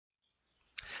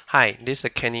Hi, this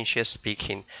is Kan-Lin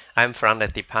speaking. I'm from the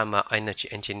Department of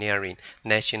Energy Engineering,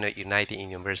 National United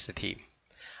University.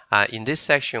 In this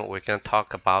section, we're going to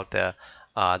talk about the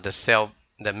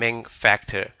main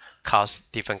factor cause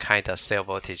different kind of cell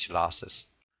voltage losses.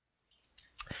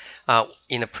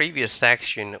 In the previous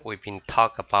section, we've been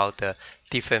talk about the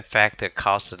different factor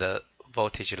cause the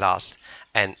voltage loss,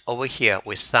 and over here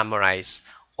we summarize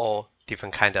all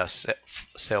different kind of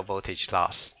cell voltage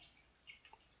loss.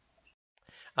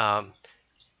 The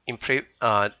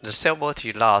cell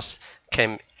voltage loss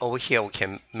can over here we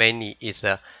can mainly is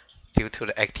due to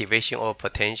the activation over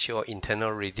potential,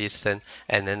 internal resistance,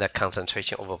 and then the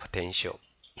concentration over potential.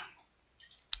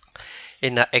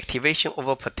 In the activation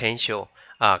over potential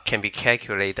can be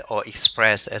calculated or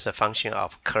expressed as a function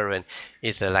of current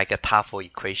is like a TOEFL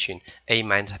equation, A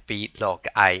minus B log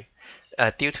I.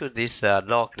 Due to this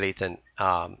logarithm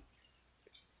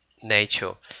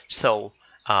nature, so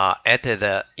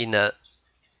in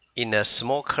a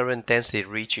small current density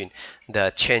region,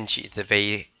 the change is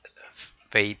very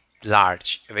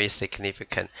large, very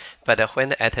significant. But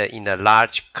when in a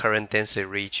large current density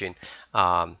region,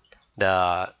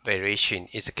 the variation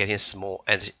is getting small,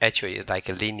 and actually it's like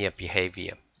a linear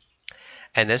behavior.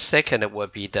 And the second will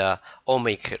be the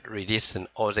ohmic resistance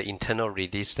or the internal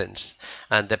resistance,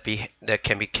 and that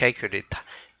can be calculated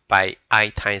by I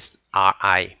times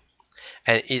Ri.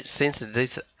 And since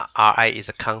this Ri is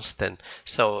a constant,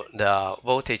 so the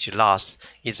voltage loss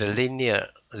is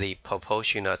linearly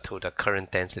proportional to the current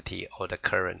density or the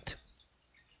current.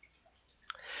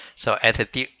 So at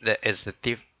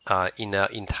in the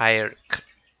entire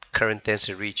current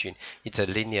density region, it's a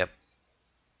linear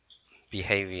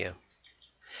behavior.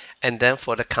 And then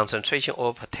for the concentration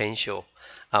over potential,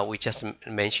 we just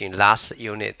mentioned last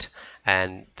unit,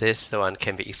 and this one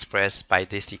can be expressed by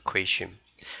this equation.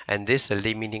 And this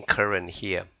limiting current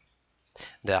here,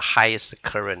 the highest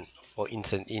current, for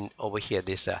instance, over here,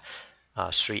 this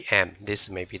 3 amp, this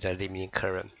may be the limiting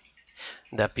current.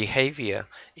 The behavior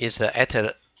is at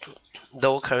a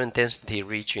low current density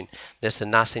region, there's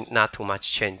not too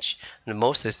much change. The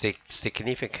most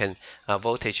significant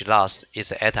voltage loss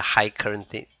is at a high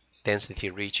current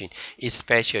density region,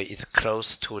 especially it's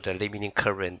close to the limiting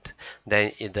current.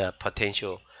 Then the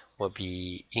potential will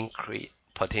be increased.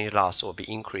 Potential loss will be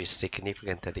increased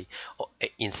significantly, or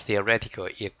in theoretical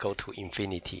it go to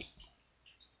infinity.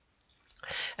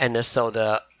 And so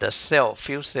the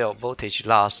fuel cell voltage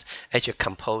loss actually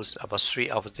composed of 3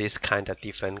 of this kind of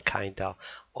different kind of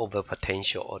over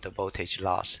potential or the voltage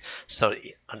loss. So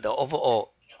the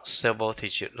overall cell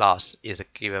voltage loss is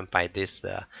given by this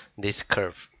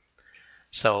curve.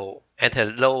 So at a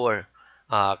lower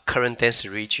current density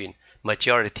region,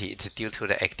 majority is due to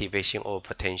the activation over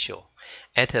potential.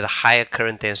 At the higher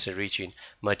current density region,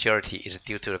 majority is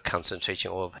due to the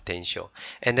concentration over potential.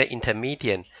 And the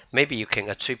intermediate, maybe you can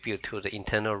attribute to the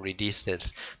internal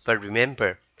resistance. But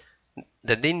remember,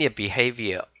 the linear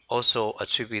behavior also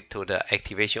attribute to the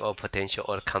activation over potential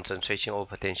or the concentration over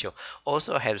potential,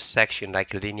 also have section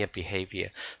like linear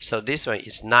behavior. So this one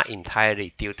is not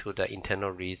entirely due to the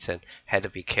internal reason. Had to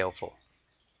be careful.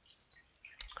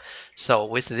 So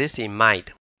with this in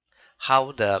mind,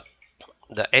 how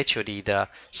actually the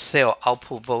cell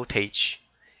output voltage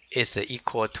is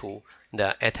equal to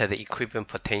at the equivalent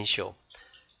potential,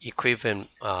 equivalent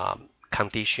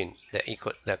condition,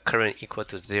 the current equal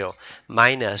to 0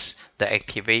 minus the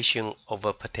activation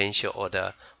over potential or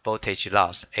the voltage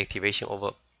loss, activation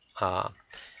over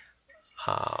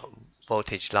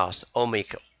voltage loss,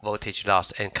 ohmic voltage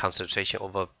loss, and concentration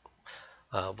over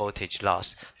voltage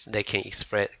loss. So they can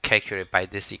calculate by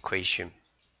this equation.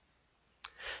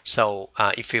 So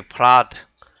if you plot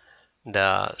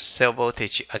the cell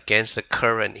voltage against the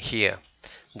current here,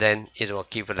 then it will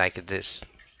give like this.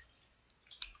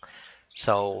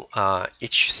 So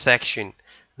each section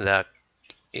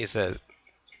is the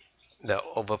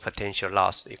over potential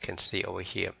loss you can see over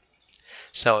here.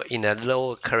 So in a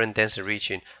lower current density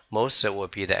region, most will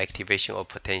be the activation of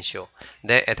potential.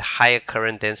 Then at higher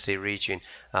current density region,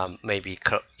 maybe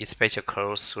especially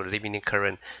close to limiting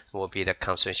current, will be the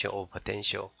concentration of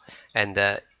potential. And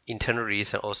the internal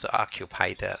reason also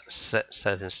occupy the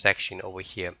certain section over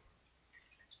here.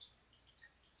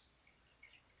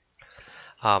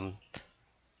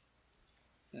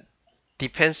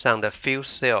 Depends on the fuel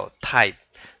cell type.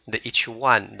 Each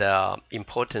one, the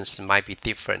importance might be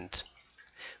different.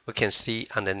 We can see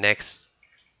on the next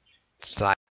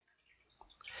slide.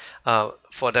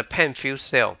 For the PEM fuel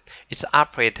cell, it's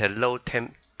operated at low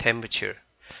temperature,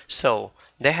 so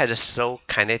they have a slow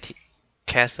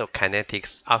cathode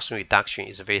kinetics oxygen reduction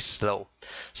is very slow,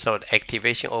 so the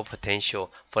activation of potential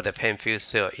for the PEN fuel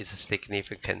cell is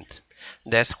significant.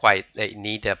 That's why they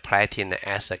need a platinum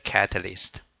as a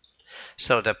catalyst.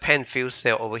 So the PEN fuel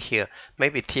cell over here may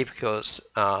be typical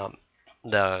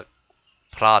the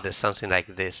plot is something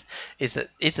like this.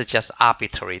 It's just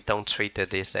arbitrary. Don't treat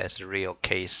this as a real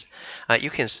case. You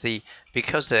can see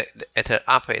because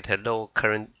operate at a low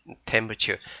current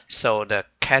temperature, so the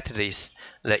catalyst,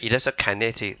 the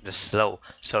electrokinetic is slow.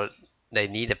 So they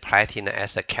need a platinum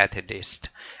as a catalyst,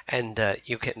 and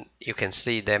you can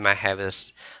see they might have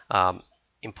this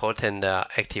important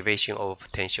activation of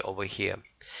potential over here,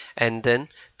 and then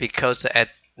because at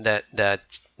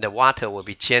the water will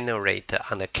be generated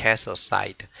on the cathode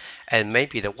side, and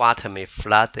maybe the water may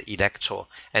flood the electrode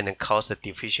and cause the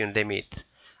diffusion limit,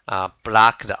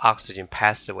 block the oxygen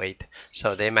pathway,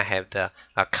 so they might have the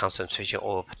concentration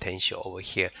over potential over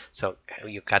here. So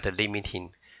you got a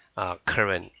limiting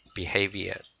current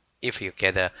behavior if you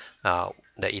get the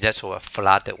electrode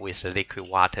flooded with liquid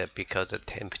water because the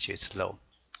temperature is low.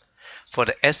 For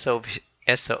the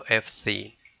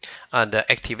SOFC,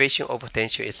 the activation of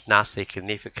potential is not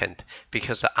significant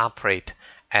because it operates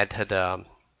at the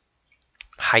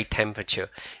high temperature.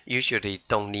 Usually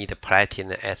don't need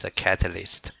platinum as a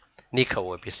catalyst. Nickel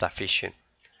will be sufficient.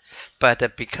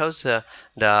 But because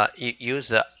you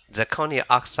use zirconium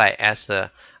oxide as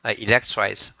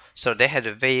electrolytes, so they had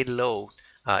a very low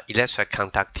electric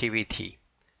conductivity.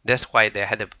 That's why they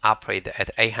had to operate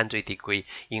at 800 degrees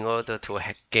in order to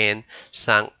gain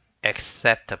some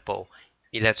acceptable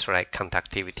electrolyte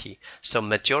conductivity. So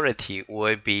majority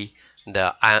will be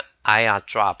the IR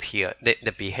drop here.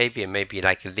 The behavior may be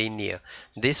like linear.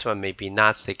 This one may be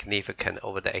not significant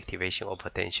over the activation of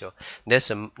potential.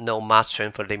 There's no mass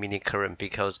transfer limiting current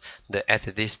because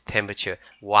at this temperature,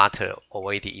 water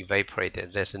already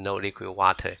evaporated. There's no liquid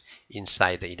water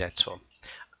inside the electrode.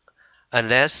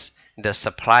 Unless the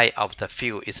supply of the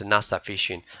fuel is not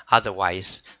sufficient,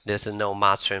 otherwise there's no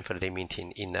mass transfer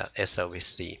limiting in the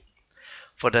SOVC.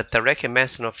 For the direct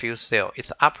methanol fuel cell,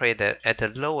 it's operated at a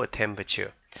lower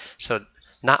temperature. So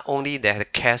not only the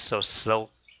cathode slow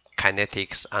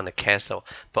kinetics on the cathode,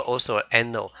 but also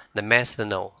anode, the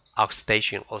methanol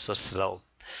oxidation also slow.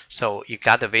 So you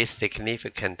got a very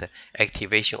significant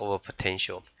activation over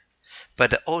potential.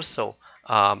 But also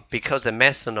because the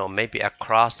methanol may be a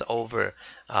crossover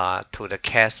to the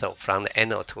cathode from the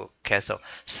anode to cathode,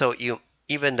 so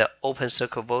even the open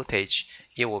circuit voltage,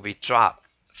 it will be dropped.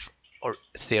 Or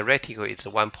theoretically it's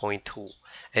 1.2,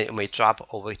 and it may drop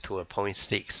over to a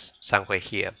 0.6 somewhere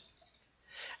here.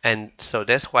 And so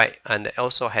that's why, and they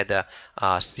also had a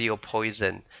steel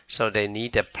poison, so they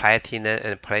need a platinum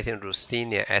and platinum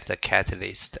ruthenium as a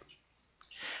catalyst.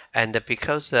 And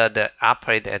because they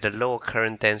operate at a lower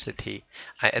current density,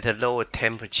 at a lower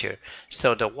temperature,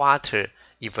 so the water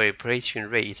evaporation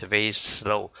rate is very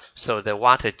slow. So the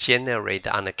water generated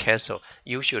on the cathode,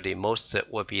 usually most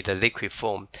will be the liquid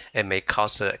form and may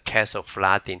cause the cathode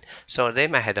flooding. So they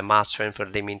might have the mass transfer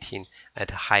limiting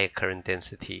at a higher current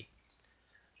density.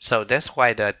 So that's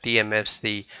why the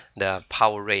DMFC, the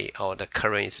power rate or the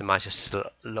current is much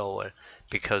lower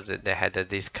because they had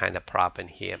this kind of problem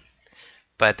here.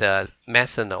 But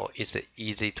methanol is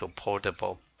easy to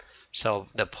portable. So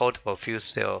the portable fuel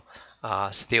cell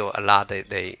still a lot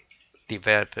they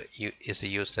develop is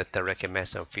used as direct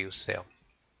methanol fuel cell.